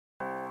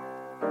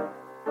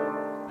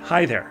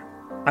Hi there.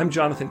 I'm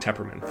Jonathan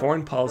Tepperman,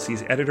 Foreign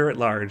Policy's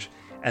editor-at-large,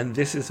 and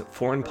this is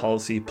Foreign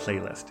Policy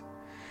Playlist.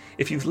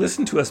 If you've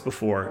listened to us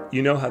before,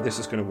 you know how this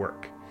is going to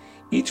work.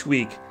 Each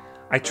week,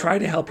 I try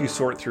to help you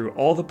sort through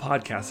all the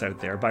podcasts out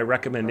there by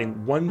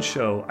recommending one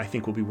show I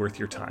think will be worth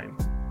your time.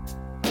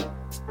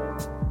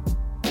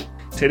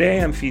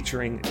 Today I'm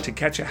featuring To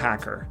Catch a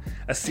Hacker,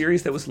 a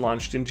series that was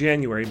launched in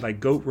January by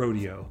Goat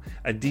Rodeo,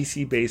 a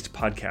DC-based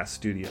podcast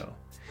studio.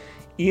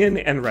 Ian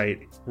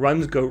Enright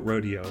runs Goat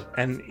Rodeo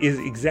and is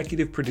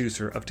executive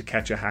producer of To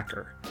Catch a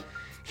Hacker.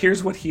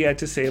 Here's what he had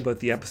to say about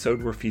the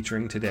episode we're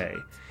featuring today.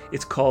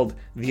 It's called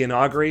The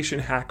Inauguration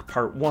Hack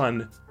Part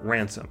 1,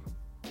 Ransom.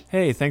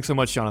 Hey, thanks so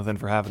much, Jonathan,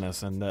 for having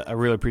us, and I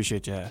really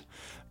appreciate you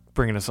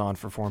bringing us on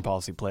for Foreign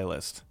Policy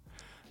Playlist.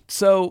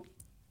 So,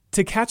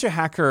 To Catch a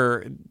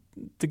Hacker,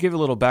 to give a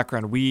little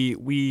background,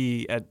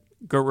 we at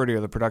Goat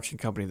Rodeo, the production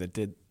company that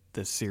did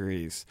this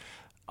series,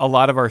 a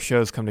lot of our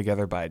shows come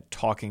together by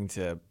talking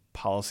to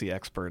policy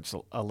experts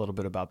a little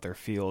bit about their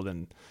field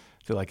and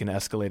through like an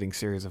escalating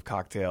series of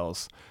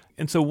cocktails.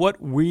 And so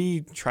what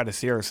we try to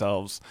see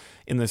ourselves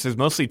in this is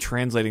mostly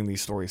translating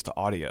these stories to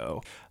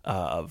audio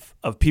of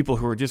people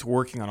who are just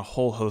working on a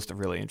whole host of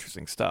really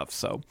interesting stuff.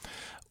 So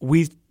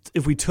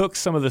if we took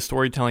some of the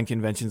storytelling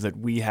conventions that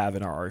we have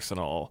in our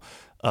arsenal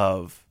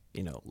of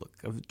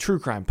true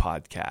crime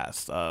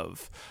podcasts,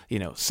 of,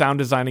 sound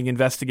designing,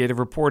 investigative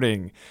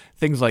reporting,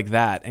 things like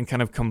that, and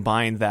kind of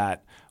combine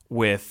that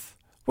with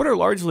what are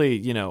largely,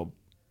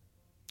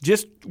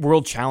 just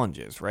world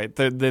challenges, right?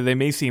 They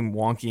may seem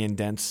wonky and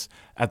dense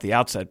at the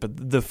outset,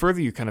 but the further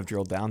you kind of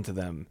drill down to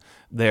them,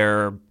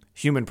 they're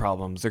human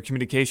problems, they're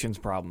communications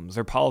problems,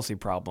 they're policy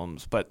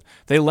problems, but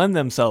they lend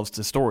themselves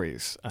to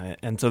stories.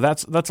 And so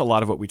that's a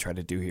lot of what we try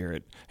to do here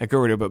at Go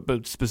Radio,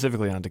 but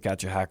specifically on To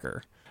Catch a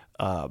Hacker.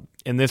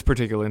 In this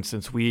particular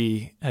instance,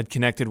 we had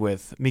connected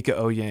with Mika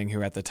Oyang,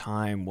 who at the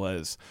time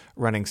was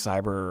running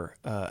cyber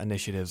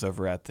initiatives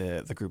over at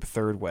the group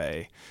Third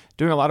Way,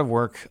 doing a lot of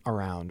work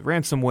around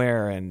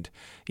ransomware and,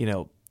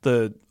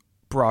 the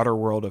broader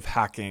world of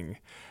hacking.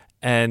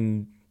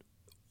 And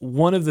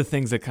one of the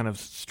things that kind of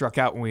struck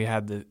out when we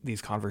had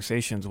these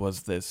conversations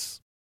was this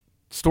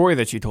story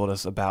that she told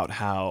us about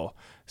how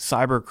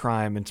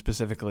cybercrime, and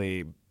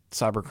specifically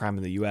cybercrime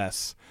in the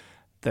U.S.,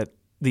 that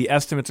the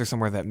estimates are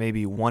somewhere that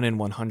maybe 1 in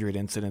 100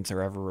 incidents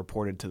are ever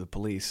reported to the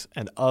police.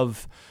 And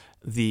of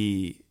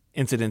the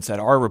incidents that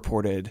are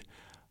reported,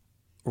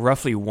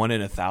 roughly 1 in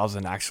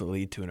 1,000 actually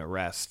lead to an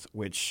arrest,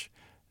 which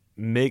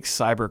makes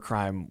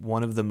cybercrime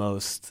one of the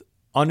most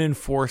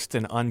unenforced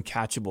and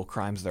uncatchable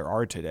crimes there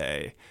are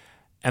today.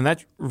 And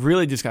that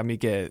really just got me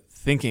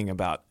thinking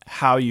about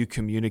how you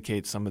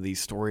communicate some of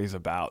these stories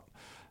about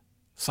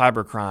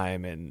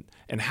cybercrime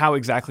and how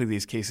exactly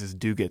these cases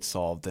do get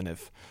solved. And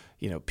if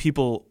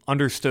people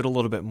understood a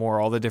little bit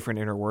more all the different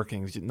inner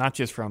workings, not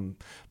just from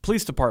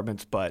police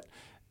departments, but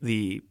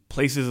the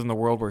places in the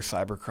world where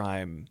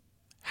cybercrime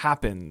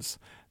happens.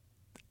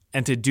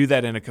 And to do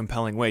that in a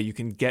compelling way, you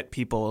can get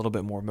people a little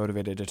bit more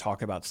motivated to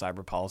talk about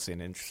cyber policy in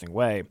an interesting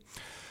way.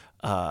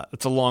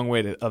 It's a long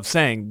way of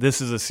saying this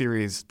is a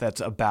series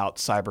that's about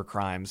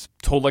cybercrimes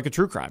told like a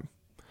true crime.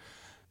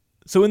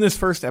 So in this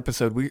first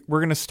episode, we're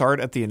going to start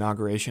at the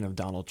inauguration of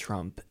Donald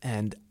Trump.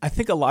 And I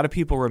think a lot of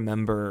people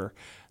remember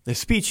the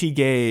speech he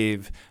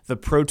gave, the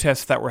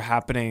protests that were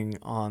happening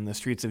on the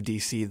streets of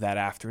D.C. that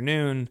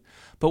afternoon.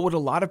 But what a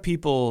lot of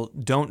people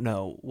don't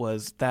know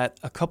was that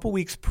a couple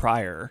weeks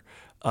prior,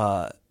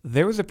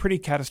 there was a pretty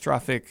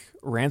catastrophic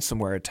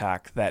ransomware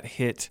attack that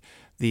hit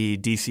the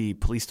D.C.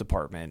 Police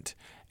Department.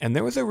 And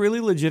there was a really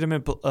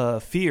legitimate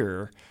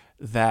fear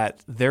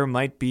that there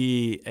might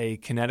be a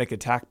kinetic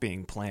attack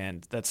being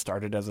planned that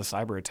started as a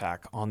cyber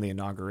attack on the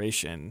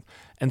inauguration.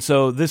 And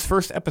so this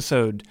first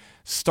episode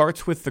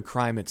starts with the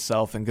crime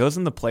itself and goes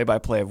in the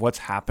play-by-play of what's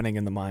happening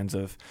in the minds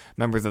of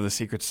members of the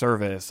Secret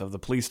Service, of the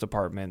police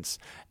departments,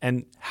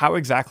 and how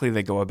exactly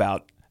they go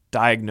about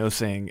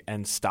diagnosing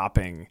and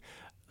stopping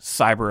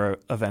cyber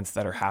events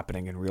that are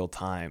happening in real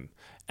time.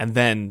 And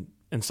then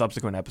in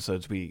subsequent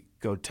episodes, we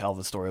go tell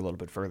the story a little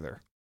bit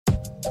further.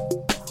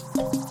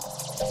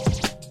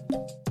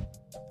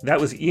 That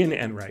was Ian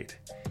Enright.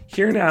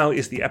 Here now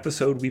is the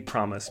episode we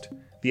promised,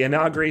 The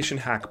Inauguration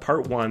Hack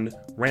Part 1,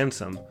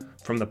 Ransom,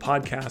 from the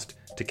podcast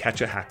To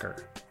Catch a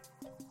Hacker.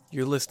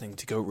 You're listening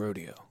to Goat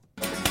Rodeo.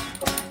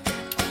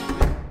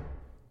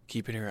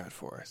 Keep an ear out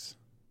for us.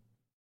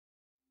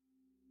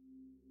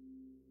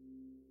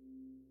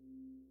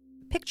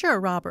 Picture a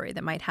robbery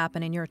that might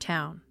happen in your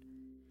town.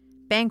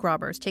 Bank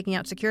robbers taking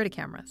out security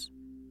cameras,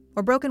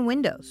 or broken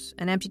windows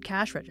and emptied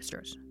cash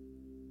registers,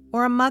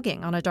 or a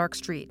mugging on a dark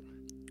street,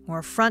 or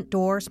a front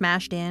door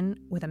smashed in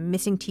with a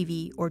missing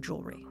TV or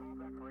jewelry.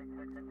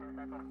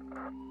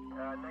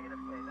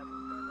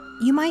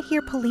 You might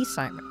hear police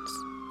sirens,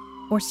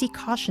 or see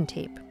caution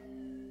tape,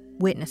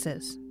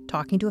 witnesses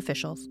talking to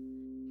officials,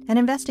 and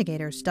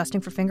investigators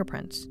dusting for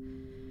fingerprints.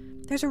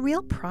 There's a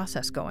real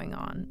process going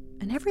on,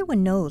 and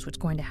everyone knows what's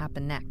going to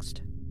happen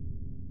next.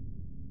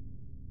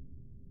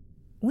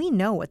 We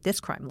know what this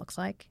crime looks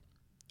like.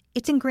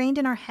 It's ingrained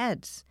in our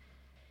heads.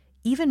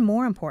 Even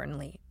more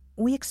importantly,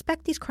 we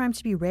expect these crimes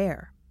to be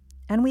rare,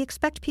 and we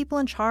expect people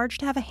in charge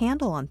to have a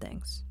handle on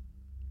things.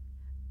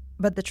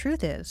 But the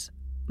truth is,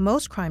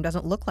 most crime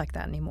doesn't look like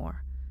that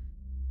anymore.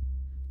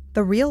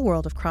 The real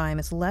world of crime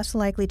is less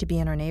likely to be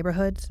in our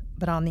neighborhoods,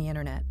 but on the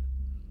internet.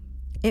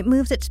 It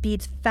moves at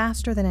speeds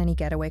faster than any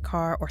getaway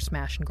car or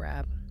smash and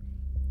grab.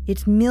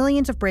 It's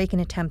millions of break-in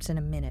attempts in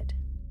a minute.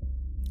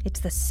 It's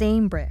the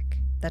same brick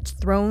that's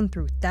thrown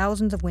through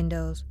thousands of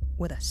windows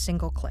with a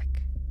single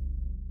click.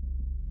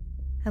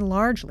 And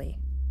largely,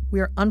 we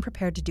are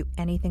unprepared to do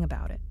anything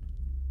about it.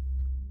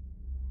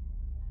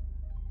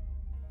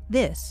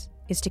 This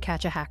is To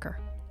Catch a Hacker,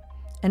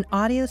 an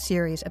audio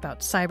series about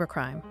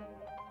cybercrime,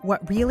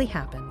 what really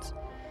happens,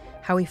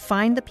 how we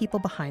find the people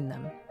behind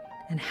them,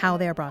 and how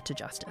they are brought to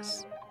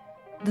justice.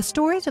 The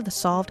stories of the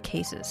solved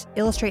cases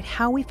illustrate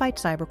how we fight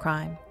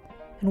cybercrime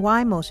and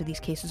why most of these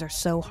cases are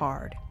so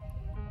hard.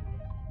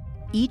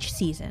 Each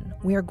season,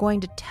 we are going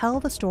to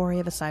tell the story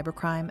of a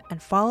cybercrime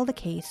and follow the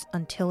case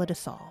until it is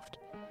solved.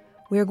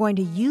 We are going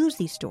to use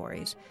these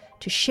stories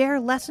to share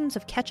lessons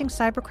of catching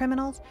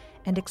cybercriminals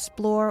and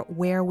explore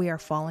where we are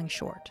falling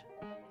short.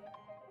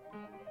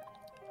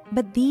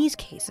 But these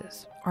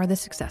cases are the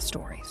success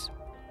stories.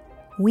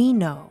 We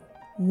know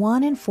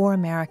 1 in 4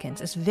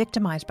 Americans is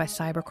victimized by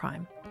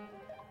cybercrime.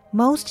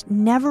 Most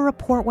never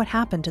report what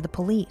happened to the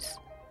police.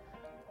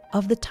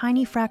 Of the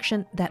tiny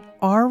fraction that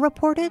are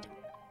reported,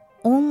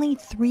 only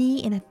 3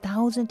 in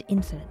 1,000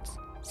 incidents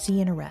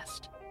see an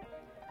arrest.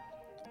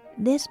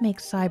 This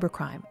makes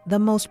cybercrime the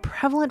most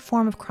prevalent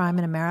form of crime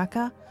in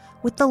America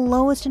with the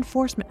lowest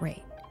enforcement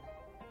rate.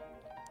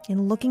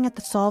 In looking at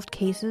the solved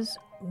cases,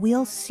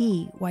 we'll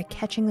see why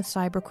catching the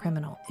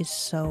cybercriminal is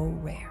so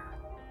rare.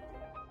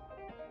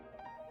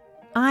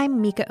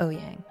 I'm Mika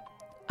Oyang.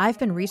 I've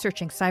been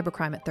researching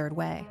cybercrime at Third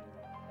Way.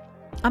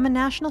 I'm a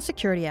national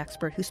security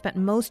expert who spent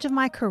most of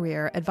my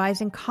career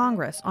advising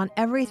Congress on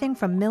everything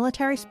from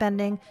military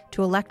spending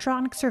to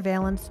electronic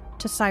surveillance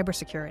to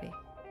cybersecurity.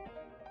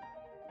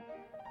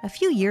 A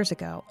few years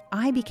ago,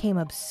 I became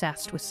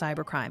obsessed with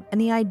cybercrime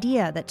and the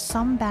idea that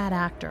some bad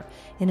actor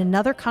in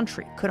another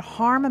country could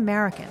harm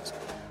Americans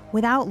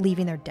without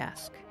leaving their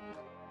desk.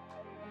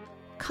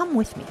 Come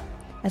with me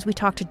as we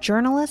talk to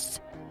journalists,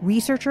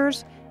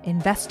 researchers,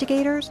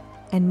 investigators,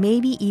 and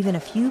maybe even a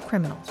few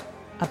criminals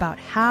about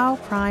how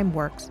crime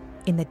works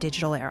in the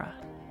digital era.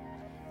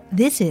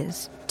 This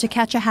is To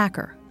Catch a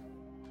Hacker.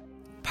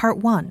 Part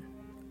 1,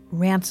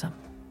 Ransom.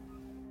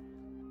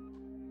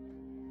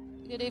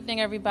 Good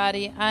evening,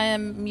 everybody. I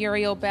am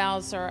Muriel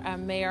Bowser.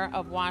 I'm mayor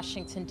of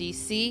Washington,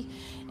 D.C.,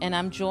 and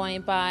I'm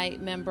joined by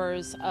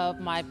members of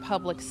my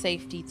public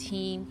safety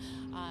team.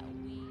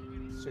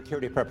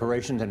 Security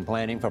preparations and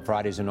planning for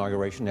Friday's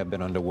inauguration have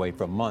been underway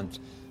for months.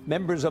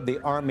 Members of the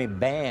Army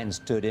band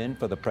stood in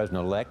for the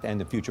president-elect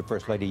and the future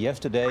First Lady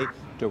yesterday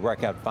to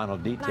work out final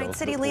details. Tonight,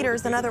 city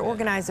leaders and other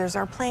organizers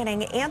are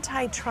planning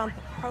anti-Trump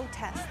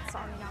protests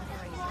on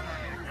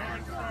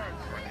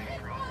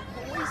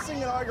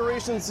Policing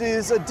inaugurations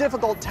is a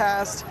difficult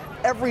task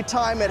every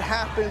time it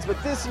happens,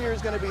 but this year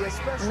is going to be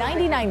especially.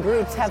 99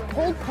 groups have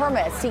pulled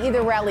permits to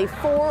either rally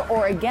for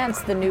or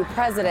against the new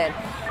president.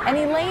 And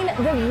Elaine,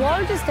 the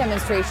largest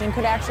demonstration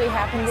could actually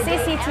happen today.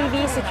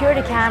 CCTV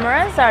security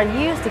cameras are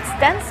used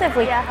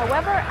extensively,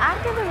 however,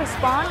 actively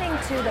responding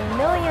to the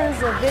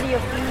millions of video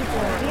feeds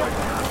in real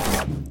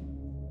time.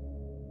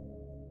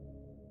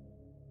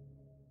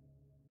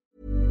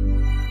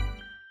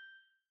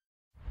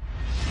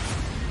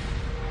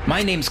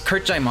 My name's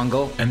Kurt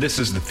Jaimungal, and this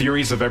is the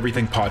Theories of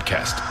Everything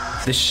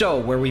podcast, the show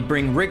where we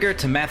bring rigor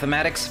to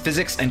mathematics,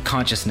 physics, and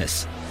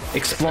consciousness,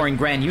 exploring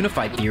grand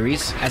unified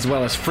theories, as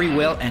well as free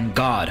will and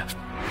God,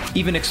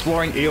 even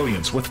exploring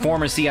aliens with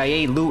former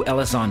CIA Lou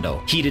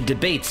Elizondo, heated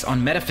debates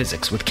on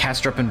metaphysics with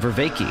Kastrup and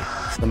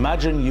Vervaeke.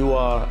 Imagine you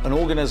are an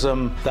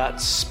organism that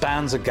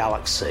spans a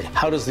galaxy.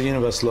 How does the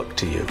universe look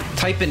to you?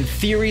 Type in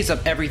Theories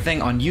of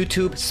Everything on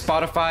YouTube,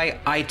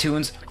 Spotify,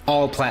 iTunes,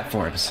 all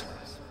platforms.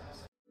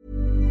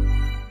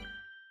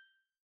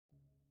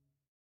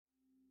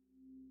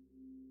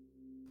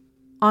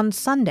 On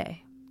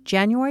Sunday,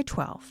 January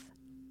 12th,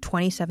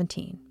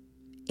 2017,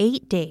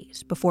 8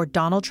 days before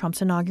Donald Trump's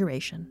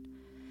inauguration,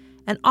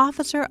 an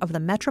officer of the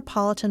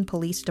Metropolitan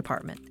Police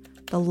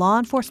Department, the law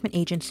enforcement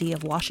agency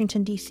of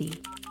Washington, D.C.,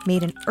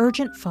 made an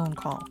urgent phone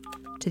call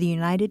to the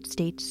United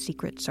States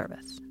Secret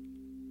Service.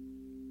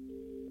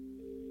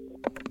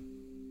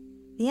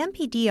 The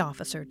MPD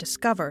officer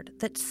discovered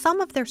that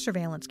some of their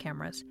surveillance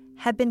cameras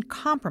had been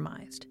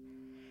compromised.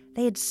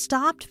 They had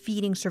stopped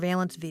feeding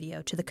surveillance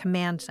video to the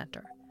command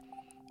center.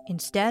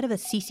 Instead of a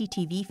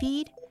CCTV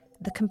feed,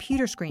 the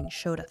computer screen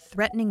showed a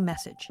threatening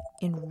message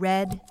in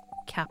red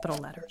capital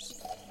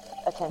letters.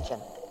 Attention.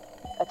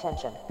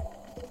 Attention.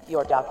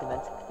 Your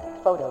documents,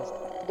 photos,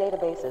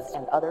 databases,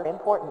 and other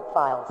important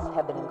files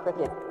have been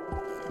encrypted.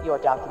 Your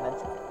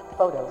documents,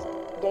 photos,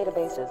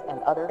 databases,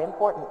 and other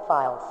important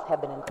files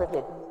have been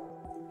encrypted.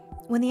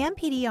 When the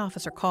MPD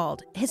officer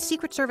called, his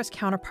Secret Service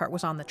counterpart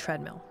was on the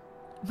treadmill.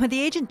 But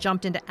the agent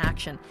jumped into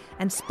action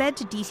and sped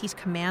to DC's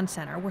command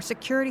center, where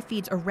security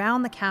feeds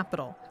around the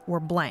Capitol were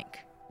blank.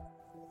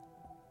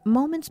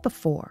 Moments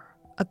before,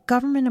 a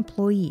government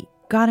employee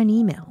got an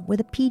email with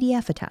a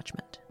PDF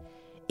attachment.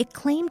 It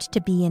claimed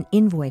to be an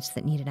invoice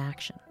that needed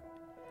action,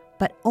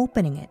 but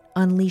opening it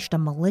unleashed a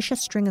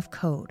malicious string of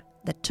code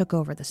that took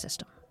over the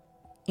system,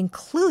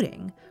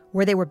 including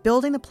where they were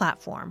building the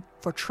platform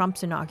for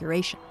Trump's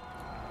inauguration.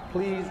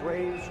 Please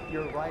raise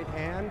your right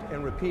hand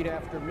and repeat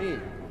after me.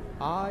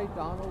 I,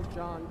 Donald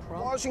John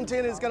Trump.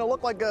 Washington is going to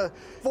look like a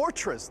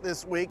fortress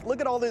this week. Look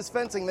at all this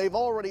fencing they've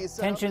already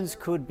set Tensions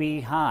could be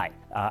high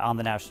on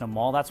the National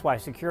Mall. That's why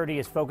security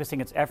is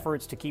focusing its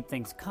efforts to keep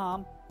things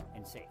calm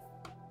and safe.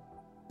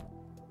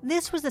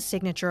 This was the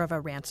signature of a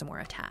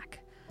ransomware attack,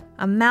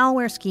 a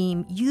malware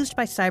scheme used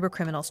by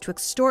cybercriminals to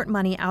extort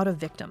money out of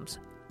victims,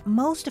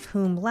 most of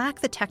whom lack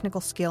the technical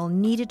skill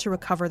needed to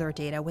recover their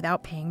data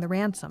without paying the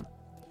ransom.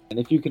 And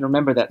if you can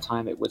remember that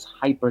time, it was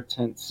hyper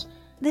tense.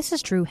 This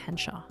is Drew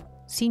Henshaw,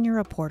 senior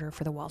reporter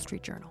for the Wall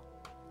Street Journal.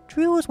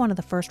 Drew was one of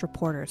the first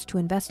reporters to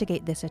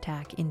investigate this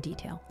attack in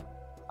detail.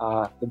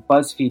 The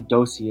BuzzFeed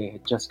dossier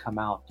had just come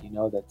out,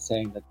 that's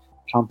saying that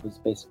Trump was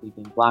basically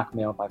being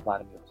blackmailed by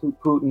Vladimir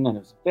Putin, and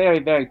it was a very,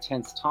 very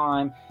tense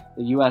time.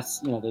 The U.S.,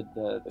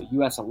 the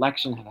U.S.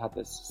 election had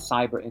this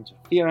cyber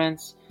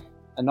interference.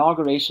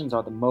 Inaugurations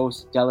are the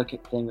most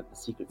delicate thing that the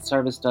Secret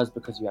Service does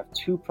because you have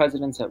two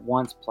presidents at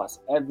once, plus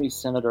every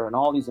senator and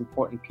all these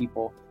important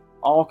people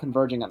all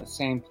converging on the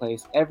same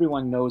place.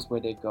 Everyone knows where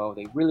they go.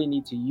 They really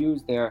need to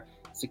use their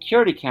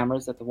security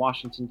cameras that the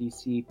Washington,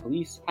 D.C.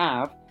 police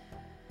have.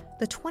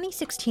 The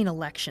 2016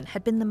 election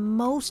had been the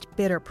most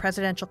bitter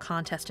presidential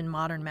contest in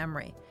modern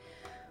memory,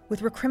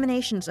 with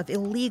recriminations of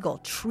illegal,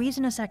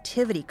 treasonous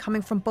activity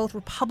coming from both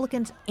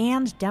Republicans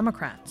and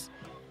Democrats.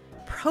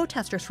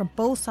 Protesters from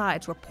both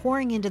sides were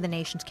pouring into the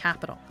nation's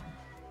capital.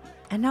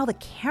 And now the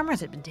cameras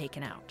had been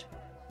taken out.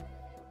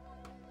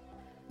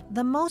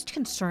 The most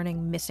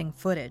concerning missing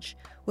footage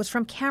was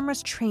from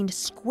cameras trained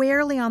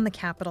squarely on the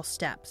Capitol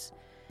steps,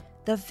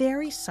 the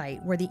very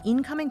site where the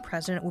incoming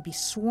president would be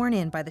sworn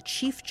in by the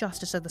Chief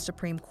Justice of the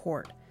Supreme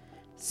Court.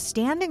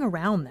 Standing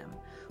around them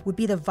would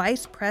be the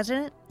vice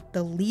president,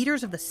 the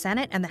leaders of the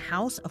Senate and the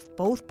House of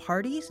both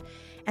parties,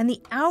 and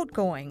the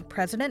outgoing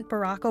President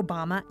Barack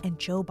Obama and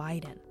Joe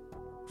Biden.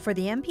 For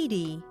the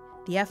MPD,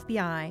 the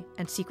FBI,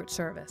 and Secret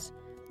Service,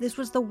 this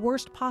was the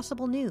worst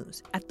possible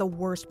news at the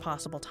worst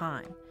possible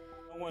time.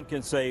 No one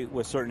can say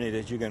with certainty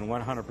that you can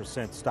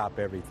 100% stop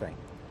everything.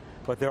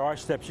 But there are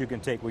steps you can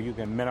take where you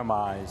can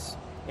minimize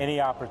any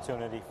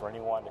opportunity for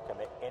anyone to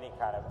commit any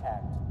kind of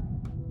act.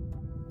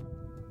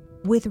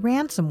 With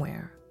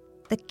ransomware,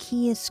 the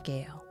key is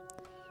scale.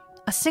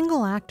 A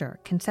single actor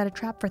can set a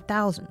trap for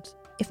thousands,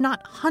 if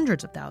not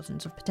hundreds of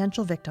thousands of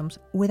potential victims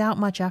without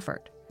much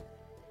effort.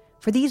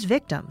 For these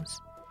victims,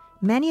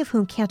 many of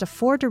whom can't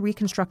afford to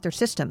reconstruct their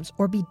systems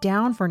or be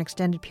down for an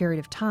extended period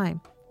of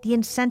time, the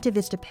incentive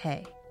is to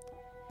pay.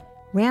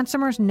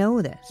 Ransomers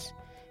know this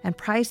and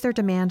price their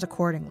demands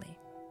accordingly.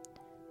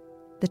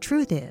 The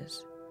truth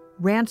is,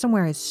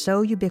 ransomware is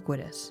so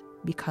ubiquitous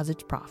because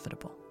it's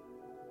profitable.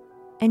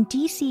 And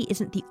DC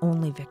isn't the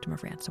only victim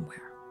of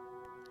ransomware.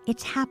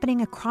 It's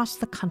happening across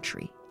the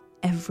country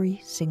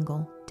every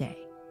single day.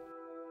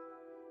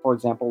 For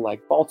example,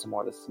 like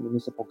Baltimore, this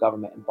municipal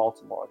government in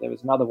Baltimore. There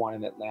was another one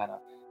in Atlanta.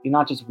 You're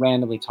not just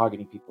randomly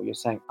targeting people. You're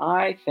saying,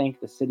 I think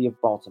the city of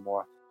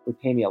Baltimore would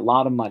pay me a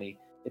lot of money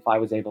if I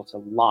was able to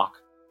lock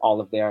all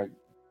of their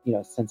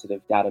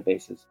sensitive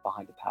databases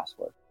behind a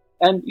password.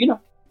 And,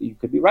 you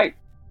could be right.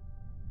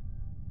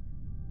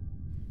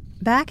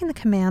 Back in the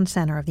command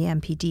center of the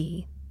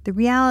MPD, the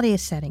reality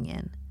is setting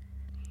in.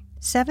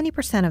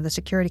 70% of the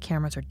security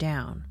cameras are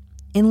down.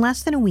 In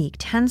less than a week,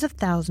 tens of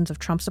thousands of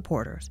Trump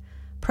supporters,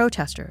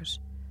 protesters,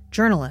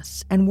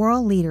 journalists, and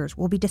world leaders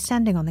will be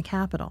descending on the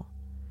Capitol.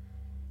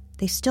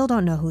 They still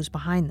don't know who's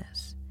behind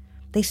this.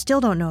 They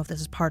still don't know if this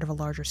is part of a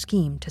larger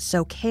scheme to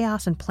sow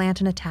chaos and plant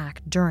an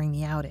attack during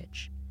the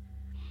outage.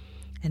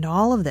 And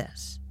all of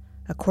this,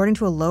 according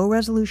to a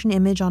low-resolution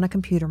image on a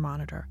computer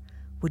monitor,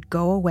 would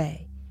go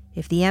away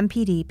if the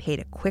MPD paid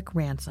a quick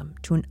ransom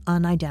to an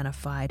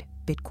unidentified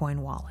Bitcoin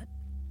wallet.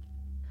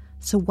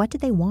 So what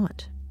did they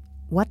want?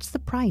 What's the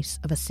price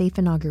of a safe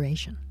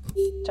inauguration?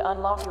 To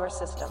unlock your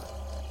system,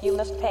 you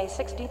must pay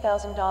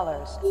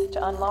 $60,000.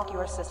 To unlock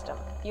your system,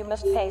 you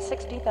must pay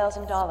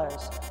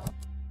 $60,000.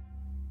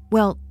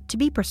 Well, to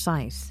be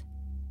precise,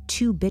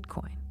 2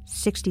 Bitcoin,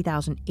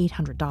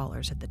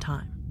 $60,800 at the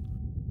time.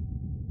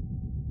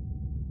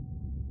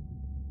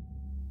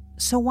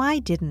 So why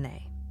didn't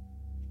they?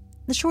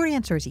 The short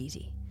answer is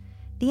easy.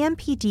 The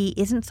MPD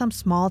isn't some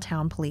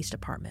small-town police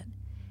department.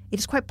 It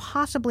is quite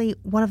possibly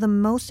one of the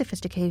most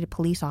sophisticated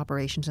police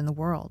operations in the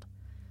world.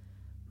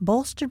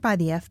 Bolstered by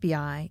the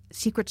FBI,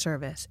 Secret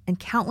Service, and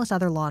countless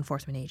other law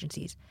enforcement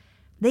agencies,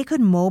 they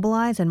could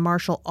mobilize and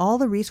marshal all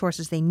the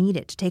resources they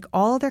needed to take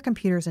all of their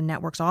computers and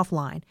networks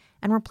offline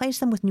and replace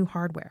them with new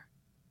hardware.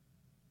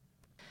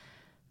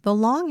 The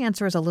long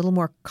answer is a little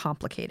more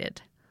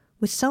complicated.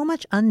 With so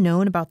much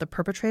unknown about the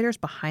perpetrators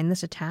behind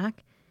this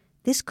attack,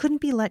 This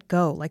couldn't be let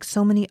go like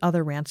so many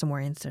other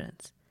ransomware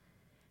incidents.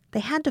 They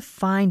had to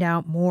find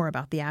out more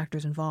about the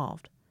actors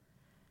involved.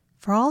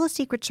 For all the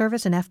Secret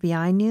Service and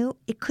FBI knew,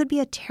 it could be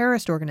a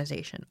terrorist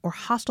organization or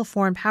hostile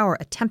foreign power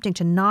attempting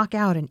to knock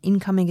out an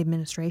incoming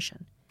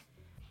administration.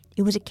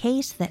 It was a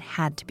case that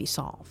had to be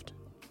solved.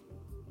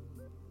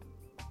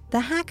 The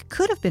hack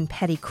could have been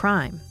petty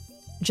crime,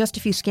 just a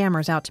few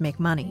scammers out to make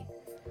money.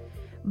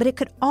 But it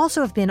could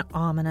also have been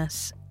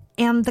ominous,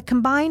 and the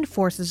combined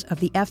forces of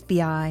the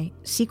FBI,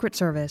 Secret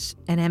Service,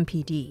 and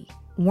MPD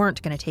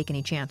weren't going to take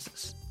any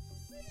chances.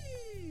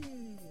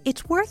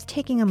 It's worth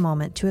taking a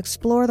moment to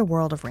explore the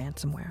world of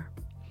ransomware.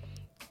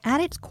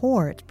 At its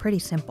core, it's pretty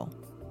simple.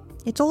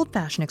 It's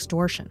old-fashioned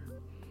extortion.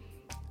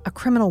 A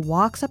criminal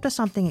walks up to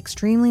something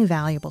extremely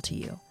valuable to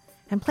you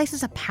and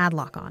places a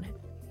padlock on it.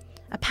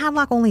 A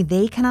padlock only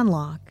they can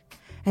unlock,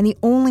 and the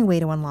only way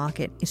to unlock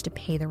it is to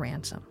pay the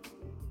ransom.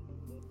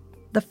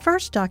 The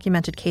first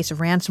documented case of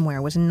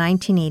ransomware was in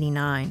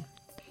 1989.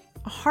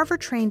 A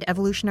Harvard-trained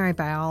evolutionary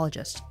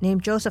biologist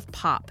named Joseph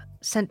Popp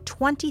sent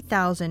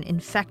 20,000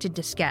 infected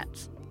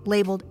diskettes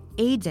labeled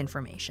AIDS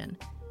information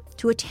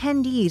to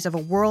attendees of a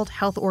World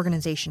Health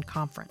Organization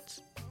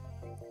conference.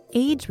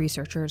 AIDS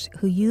researchers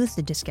who used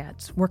the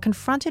diskettes were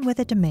confronted with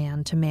a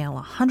demand to mail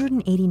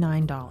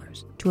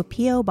 $189 to a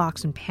P.O.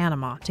 box in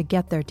Panama to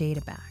get their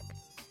data back.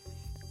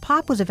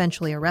 Popp was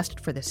eventually arrested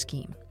for this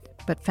scheme,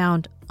 but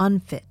found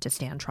unfit to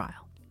stand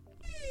trial.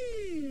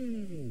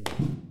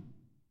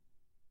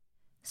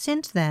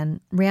 Since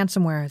then,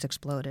 ransomware has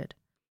exploded.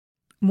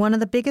 One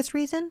of the biggest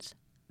reasons?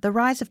 The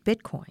rise of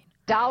Bitcoin.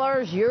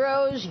 Dollars,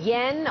 euros,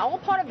 yen, all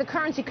part of the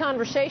currency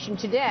conversation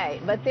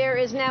today. But there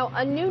is now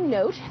a new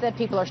note that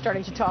people are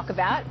starting to talk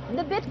about,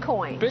 the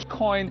Bitcoin.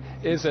 Bitcoin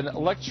is an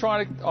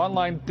electronic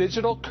online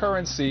digital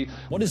currency.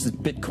 What is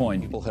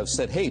Bitcoin? People have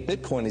said, hey,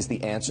 Bitcoin is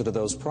the answer to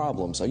those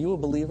problems. Are you a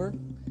believer?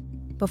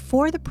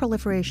 Before the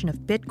proliferation of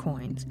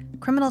Bitcoins,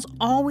 criminals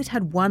always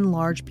had one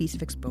large piece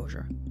of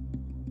exposure: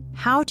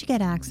 how to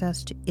get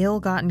access to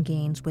ill-gotten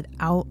gains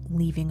without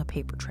leaving a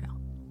paper trail.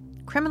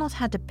 Criminals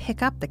had to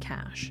pick up the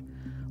cash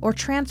or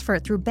transfer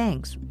it through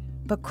banks,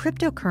 but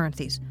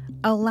cryptocurrencies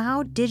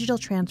allowed digital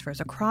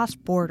transfers across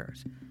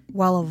borders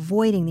while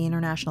avoiding the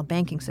international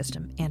banking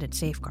system and its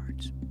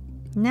safeguards.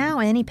 Now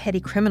any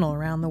petty criminal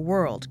around the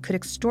world could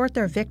extort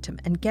their victim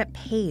and get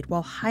paid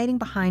while hiding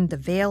behind the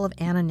veil of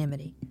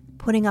anonymity,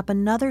 putting up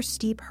another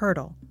steep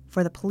hurdle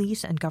for the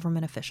police and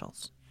government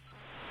officials.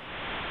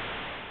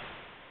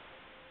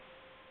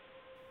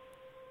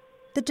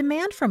 The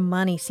demand for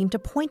money seemed to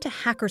point to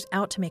hackers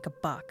out to make a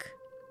buck.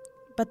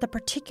 But the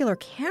particular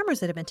cameras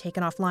that had been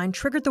taken offline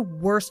triggered the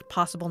worst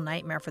possible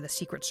nightmare for the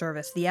Secret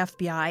Service, the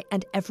FBI,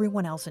 and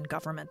everyone else in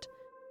government.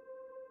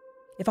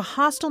 If a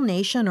hostile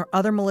nation or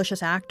other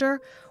malicious actor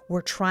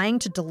were trying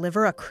to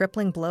deliver a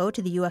crippling blow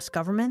to the U.S.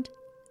 government,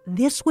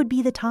 this would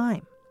be the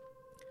time.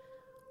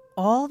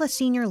 All the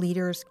senior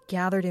leaders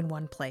gathered in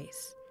one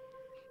place.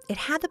 It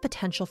had the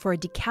potential for a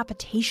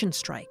decapitation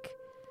strike.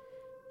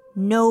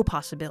 No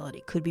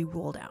possibility could be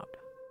ruled out.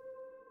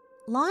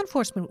 Law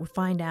enforcement would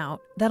find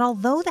out that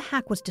although the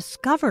hack was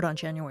discovered on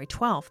January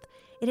 12th,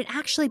 it had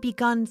actually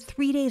begun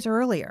 3 days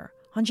earlier,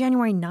 on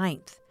January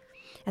 9th,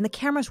 and the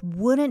cameras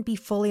wouldn't be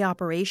fully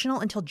operational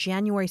until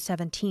January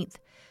 17th,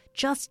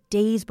 just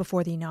days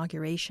before the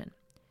inauguration.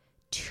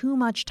 Too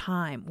much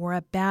time where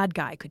a bad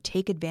guy could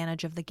take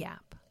advantage of the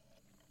gap.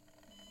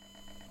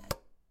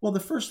 Well, the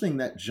first thing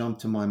that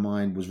jumped to my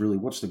mind was really,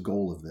 what's the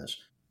goal of this?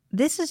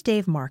 This is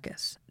Dave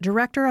Marcus,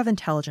 Director of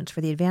Intelligence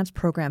for the Advanced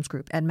Programs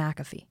Group at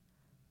McAfee,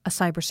 a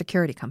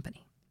cybersecurity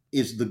company.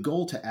 Is the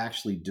goal to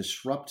actually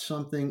disrupt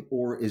something,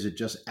 or is it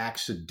just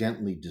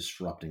accidentally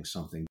disrupting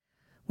something?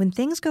 When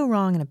things go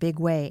wrong in a big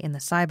way in the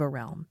cyber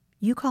realm,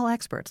 you call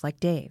experts like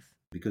Dave.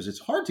 Because it's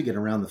hard to get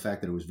around the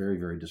fact that it was very,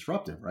 very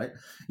disruptive, right?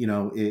 You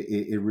know,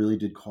 it really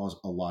did cause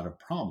a lot of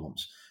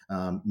problems.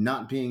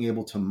 Not being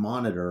able to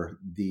monitor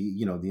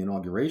the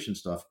inauguration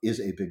stuff is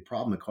a big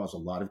problem. It caused a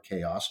lot of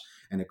chaos,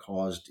 and it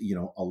caused,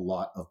 a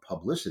lot of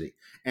publicity.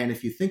 And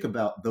if you think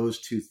about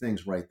those two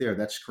things right there,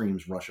 that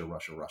screams Russia,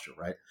 Russia, Russia,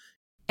 right?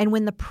 And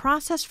when the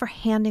process for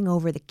handing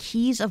over the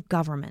keys of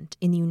government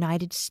in the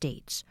United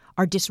States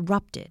are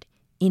disrupted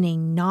in a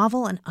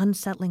novel and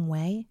unsettling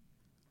way,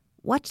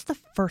 what's the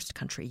first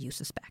country you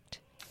suspect?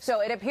 So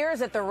it appears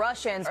that the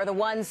Russians are the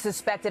ones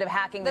suspected of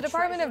hacking the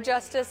Department of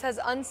Justice has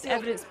unsealed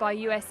evidence by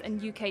US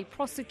and UK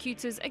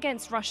prosecutors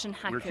against Russian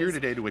hackers. We're here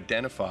today to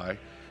identify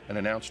and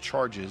announce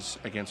charges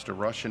against a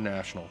Russian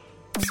national.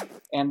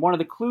 And one of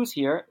the clues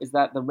here is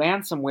that the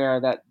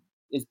ransomware that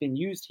is being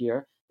used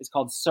here is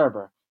called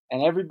Cerber.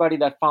 And everybody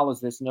that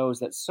follows this knows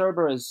that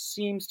Cerber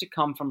seems to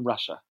come from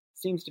Russia,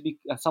 seems to be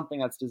something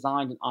that's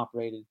designed and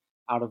operated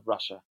out of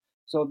Russia.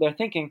 So they're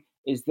thinking,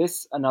 is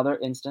this another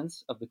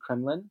instance of the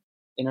Kremlin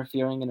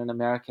interfering in an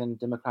American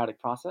democratic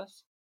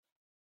process?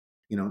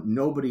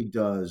 Nobody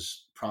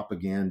does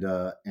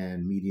propaganda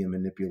and media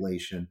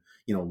manipulation,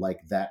 like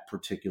that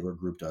particular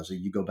group does.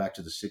 You go back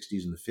to the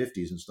 60s and the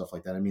 50s and stuff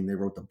like that. I mean, they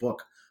wrote the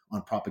book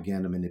on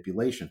propaganda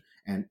manipulation,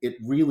 and it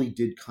really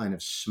did kind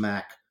of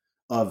smack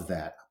of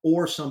that,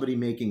 or somebody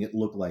making it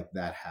look like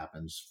that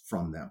happens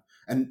from them.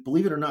 And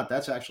believe it or not,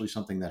 that's actually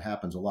something that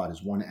happens a lot,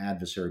 is one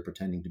adversary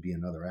pretending to be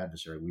another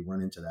adversary. We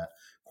run into that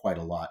quite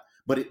a lot.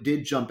 But it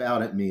did jump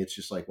out at me. It's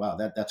just like, wow,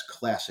 that's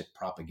classic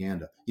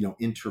propaganda,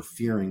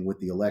 interfering with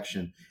the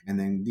election, and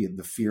then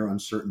the fear,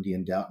 uncertainty,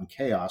 and doubt and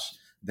chaos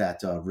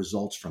that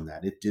results from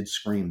that. It did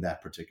scream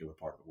that particular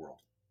part of the world.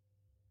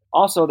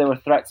 Also, there were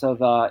threats of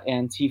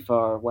Antifa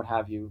or what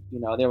have you.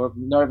 They were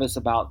nervous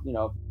about,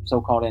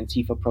 so-called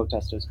Antifa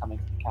protesters coming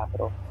to the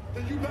Capitol.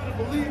 Then you better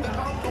believe the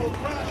house will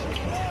crash.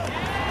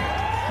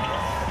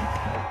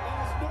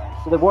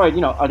 So they're worried,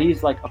 are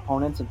these like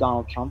opponents of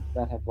Donald Trump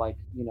that have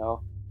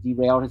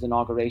derailed his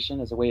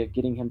inauguration as a way of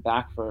getting him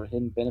back for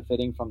him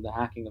benefiting from the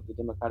hacking of the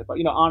Democratic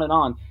Party, on and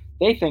on.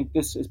 They think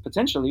this is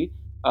potentially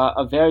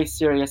a very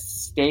serious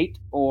state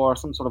or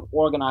some sort of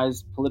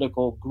organized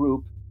political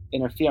group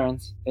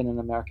interference in an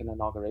American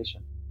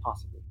inauguration,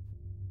 possibly.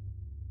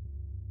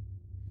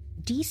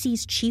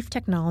 DC's chief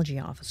technology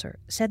officer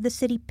said the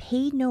city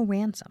paid no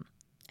ransom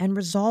and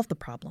resolved the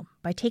problem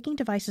by taking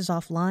devices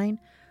offline,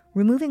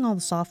 removing all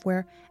the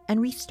software,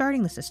 and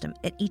restarting the system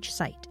at each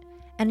site.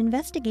 An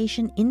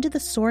investigation into the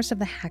source of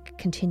the hack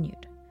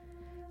continued.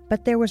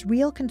 But there was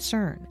real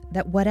concern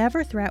that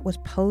whatever threat was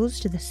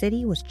posed to the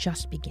city was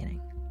just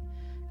beginning.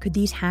 Could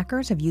these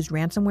hackers have used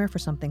ransomware for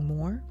something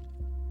more?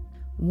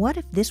 What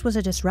if this was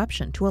a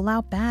disruption to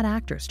allow bad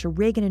actors to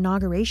rig an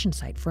inauguration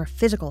site for a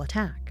physical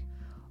attack?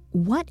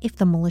 What if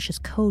the malicious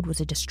code was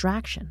a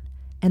distraction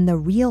and the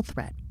real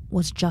threat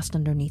was just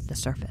underneath the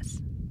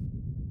surface?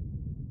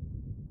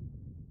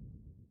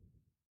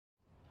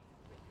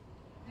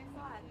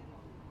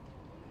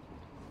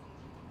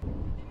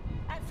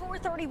 At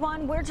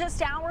 4:31, we're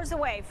just hours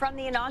away from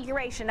the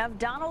inauguration of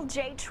Donald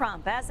J.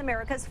 Trump as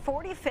America's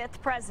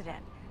 45th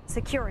president.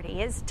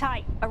 Security is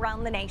tight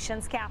around the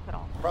nation's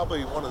capital.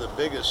 Probably one of the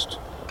biggest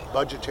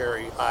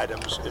budgetary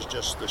items is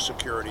just the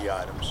security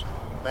items.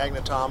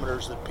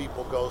 Magnetometers that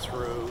people go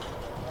through.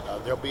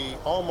 There'll be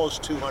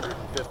almost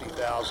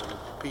 250,000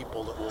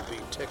 people that will be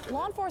ticketed.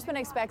 Law enforcement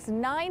expects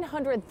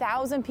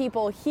 900,000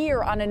 people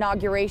here on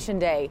Inauguration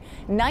Day.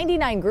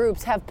 99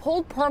 groups have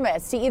pulled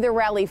permits to either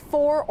rally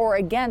for or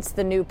against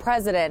the new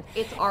president.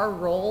 It's our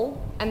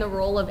role and the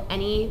role of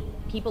any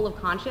people of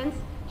conscience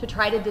to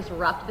try to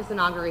disrupt this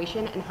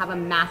inauguration and have a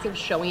massive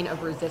showing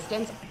of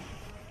resistance.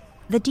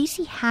 The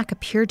DC hack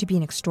appeared to be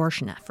an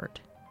extortion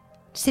effort.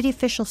 City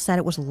officials said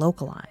it was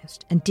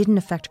localized and didn't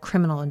affect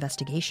criminal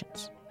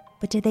investigations.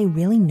 But did they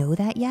really know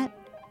that yet?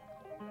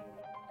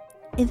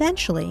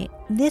 Eventually,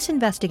 this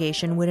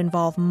investigation would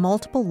involve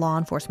multiple law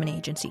enforcement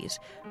agencies,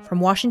 from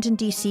Washington,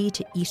 D.C.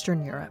 to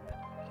Eastern Europe.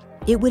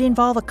 It would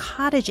involve a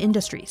cottage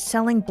industry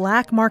selling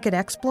black market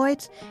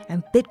exploits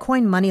and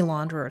Bitcoin money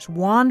launderers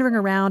wandering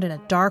around in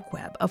a dark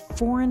web of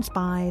foreign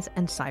spies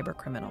and cyber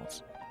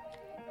criminals.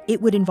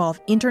 It would involve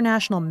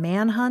international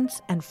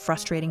manhunts and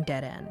frustrating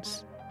dead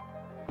ends.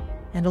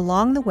 And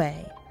along the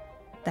way,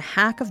 the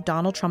hack of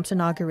Donald Trump's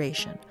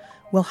inauguration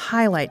will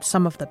highlight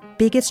some of the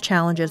biggest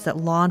challenges that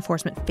law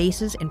enforcement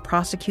faces in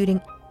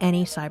prosecuting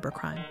any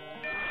cybercrime.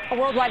 A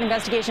worldwide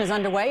investigation is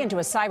underway into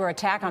a cyber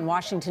attack on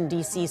Washington,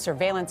 D.C.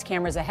 surveillance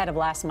cameras ahead of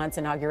last month's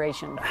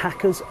inauguration.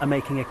 Hackers are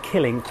making a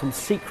killing from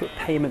secret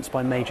payments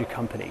by major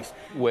companies.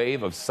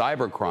 Wave of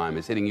cybercrime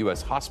is hitting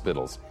U.S.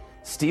 hospitals,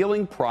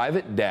 stealing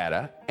private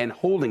data and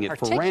holding it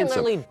for ransom.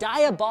 Particularly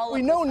diabolical.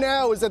 We know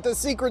now is that the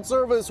Secret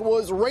Service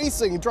was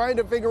racing, trying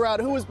to figure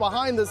out who was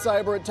behind the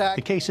cyber attack.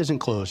 The case isn't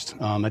closed.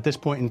 At this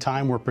point in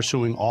time, we're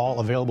pursuing all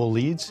available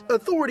leads.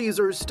 Authorities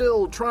are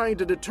still trying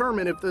to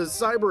determine if the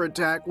cyber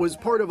attack was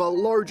part of a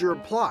larger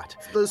plot.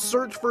 The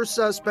search for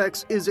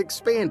suspects is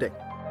expanding.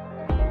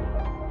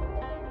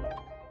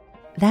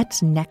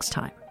 That's next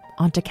time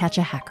on To Catch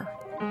a Hacker.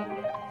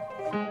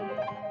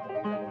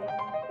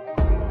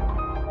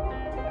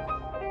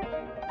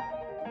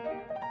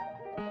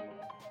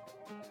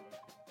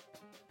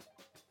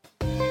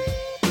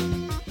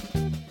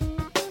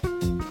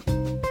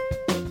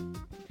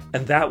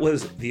 And that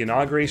was the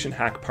Inauguration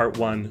Hack Part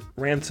 1,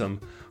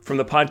 Ransom, from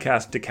the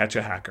podcast To Catch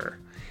a Hacker.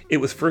 It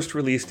was first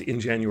released in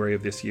January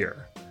of this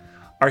year.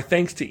 Our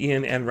thanks to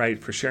Ian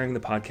Enright for sharing the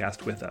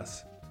podcast with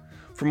us.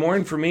 For more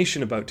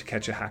information about To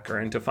Catch a Hacker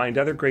and to find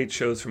other great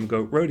shows from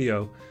Goat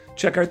Rodeo,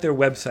 check out their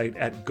website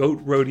at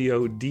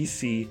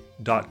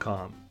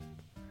goatrodeodc.com.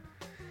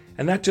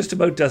 And that just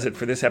about does it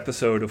for this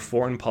episode of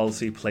Foreign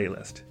Policy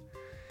Playlist.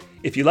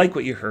 If you like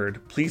what you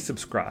heard, please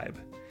subscribe.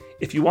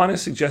 If you want to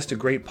suggest a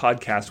great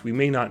podcast we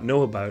may not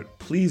know about,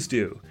 please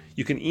do.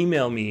 You can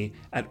email me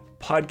at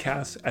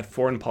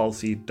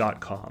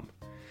podcasts@foreignpolicy.com.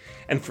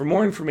 And for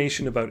more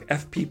information about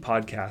FP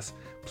Podcasts,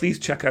 please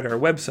check out our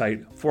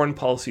website,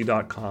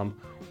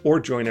 foreignpolicy.com, or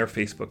join our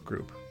Facebook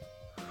group.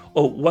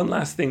 Oh, one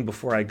last thing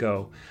before I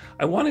go.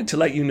 I wanted to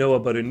let you know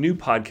about a new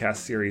podcast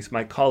series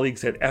my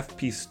colleagues at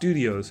FP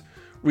Studios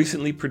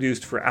recently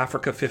produced for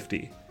Africa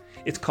 50.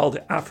 It's called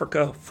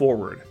Africa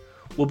Forward.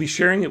 We'll be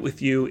sharing it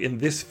with you in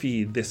this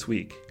feed this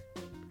week.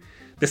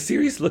 The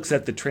series looks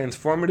at the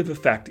transformative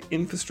effect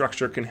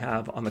infrastructure can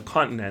have on the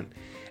continent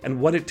and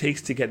what it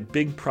takes to get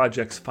big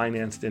projects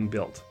financed and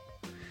built.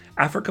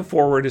 Africa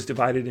Forward is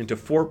divided into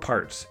 4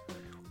 parts,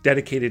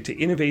 dedicated to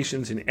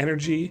innovations in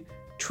energy,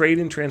 trade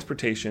and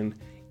transportation,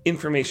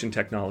 information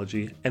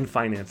technology, and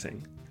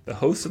financing. The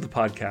hosts of the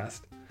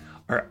podcast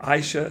are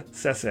Aisha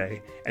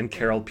Sese and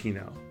Carol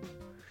Pino.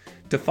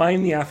 To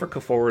find the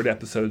Africa Forward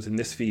episodes in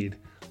this feed,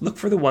 look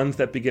for the ones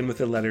that begin with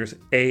the letters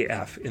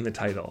AF in the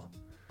title.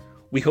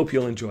 We hope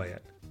you'll enjoy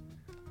it.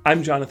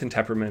 I'm Jonathan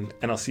Tepperman,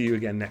 and I'll see you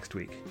again next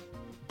week.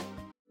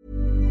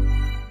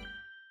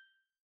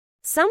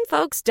 Some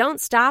folks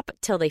don't stop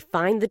till they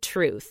find the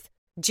truth.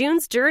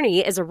 June's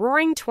Journey is a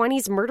roaring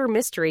 20s murder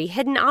mystery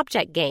hidden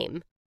object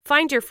game.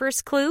 Find your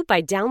first clue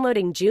by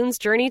downloading June's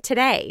Journey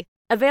today.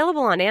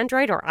 Available on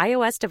Android or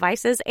iOS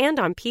devices and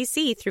on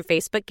PC through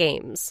Facebook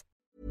Games.